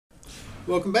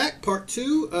Welcome back, part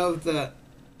 2 of the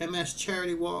MS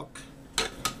Charity Walk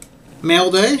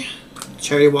Mail Day.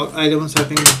 Charity Walk items have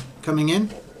been coming in.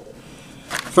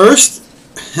 First,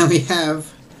 we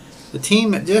have the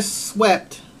team that just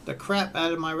swept the crap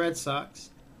out of my Red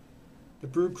Sox, the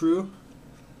Brew Crew.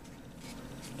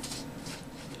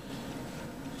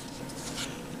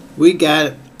 We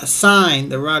got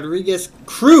assigned the Rodriguez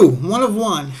Crew, 1 of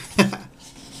 1.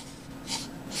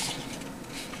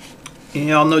 And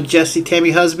y'all know Jesse,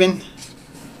 Tamihusband.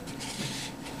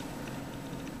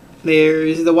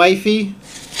 There's the wifey.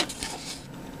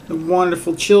 The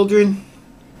wonderful children.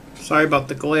 Sorry about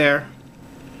the glare.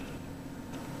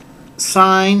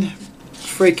 Signed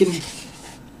freaking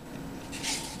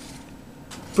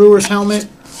Brewers helmet.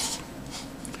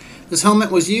 This helmet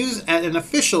was used at an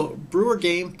official Brewer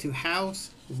game to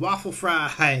house waffle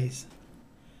fries.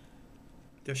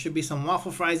 There should be some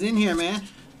waffle fries in here, man.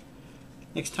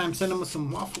 Next time, send them with some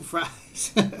waffle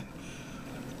fries.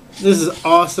 This is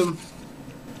awesome.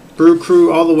 Brew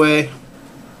Crew all the way.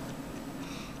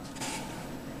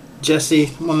 Jesse,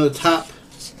 one of the top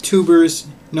tubers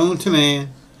known to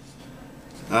man.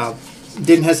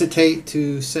 Didn't hesitate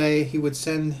to say he would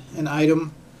send an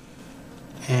item.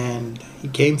 And he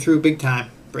came through big time.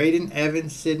 Braden, Evan,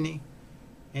 Sydney,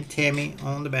 and Tammy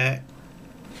on the back.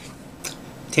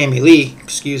 Tammy Lee,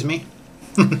 excuse me.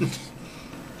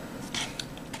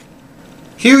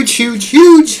 Huge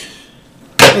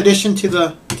addition to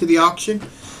the auction,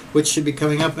 which should be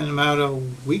coming up in about a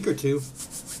week or two,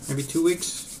 maybe 2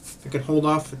 weeks. I could hold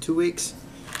off for 2 weeks.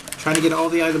 Trying to get all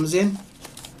the items in.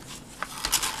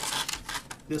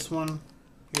 This one,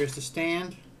 here's the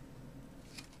stand.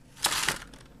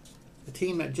 The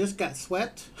team that just got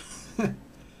swept.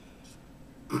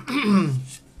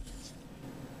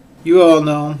 You all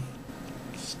know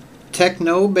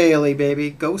Teknobailey,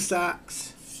 baby. Go Sox.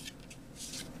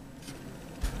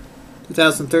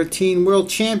 2013 World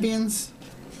Champions.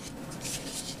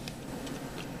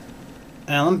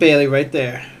 Alan Bailey right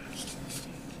there.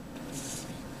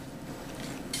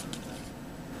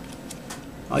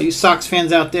 All you Sox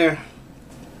fans out there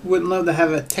wouldn't love to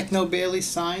have a Teknobailey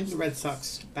signed Red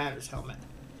Sox batter's helmet.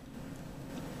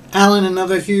 Alan,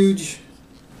 another huge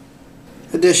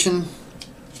addition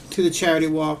to the charity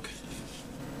walk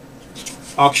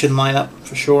auction lineup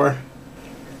for sure.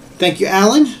 Thank you,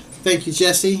 Alan. Thank you,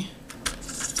 Jesse.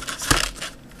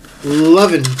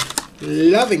 Loving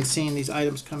seeing these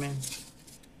items come in.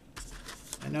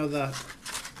 I know the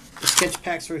sketch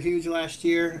packs were huge last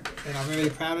year, and I'm really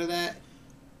proud of that.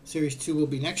 Series 2 will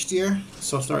be next year,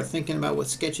 so I'll start thinking about what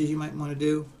sketches you might want to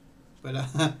do. But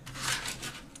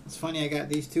it's funny, I got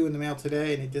these 2 in the mail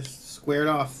today, and it just squared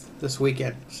off this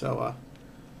weekend. So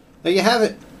there you have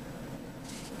it.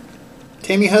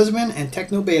 Tamihusband and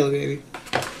Teknobailey, baby.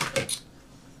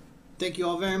 Thank you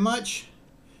all very much.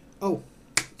 Oh,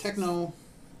 Tekno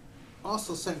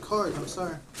also sent cards. I'm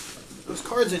sorry. There's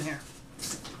cards in here.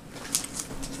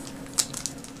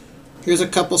 Here's a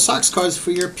couple Sox cards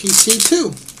for your PC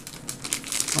too.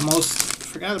 Almost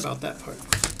forgot about that part.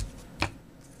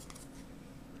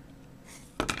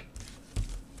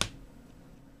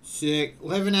 Sick.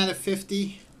 11 out of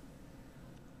 50.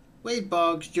 Wade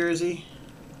Boggs jersey.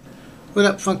 What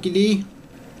up, Funky D?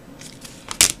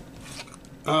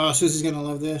 Oh, Susie's gonna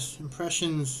love this.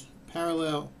 Impressions,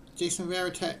 parallel, Jason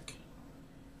Varitek.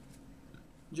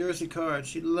 Jersey card.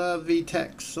 She loved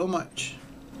VTech so much.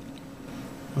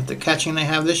 With the catching they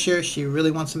have this year, she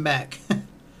really wants him back.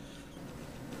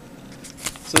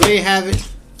 So there you have it.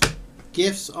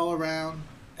 Gifts all around.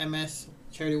 MS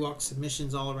Charity Walk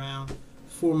submissions all around.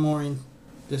 4 more in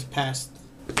this past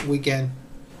weekend.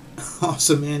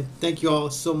 Awesome, man. Thank you all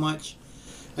so much.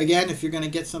 Again, if you're gonna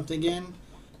get something in,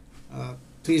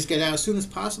 please get out as soon as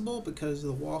possible because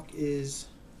the walk is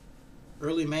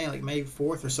early May, like May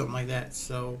 4th or something like that.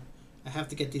 So I have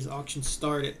to get these auctions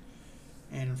started.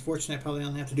 And unfortunately, I probably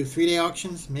only have to do 3-day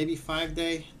auctions, maybe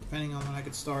 5-day, depending on when I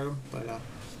could start them. But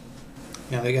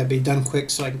they got to be done quick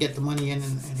so I can get the money in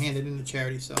and hand it in to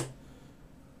charity. So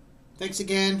thanks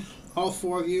again, all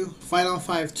 4 of you. Fight on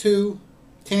 5-2,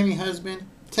 Tamihusband,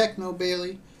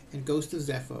 Teknobailey, and Ghost of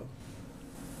Zepho.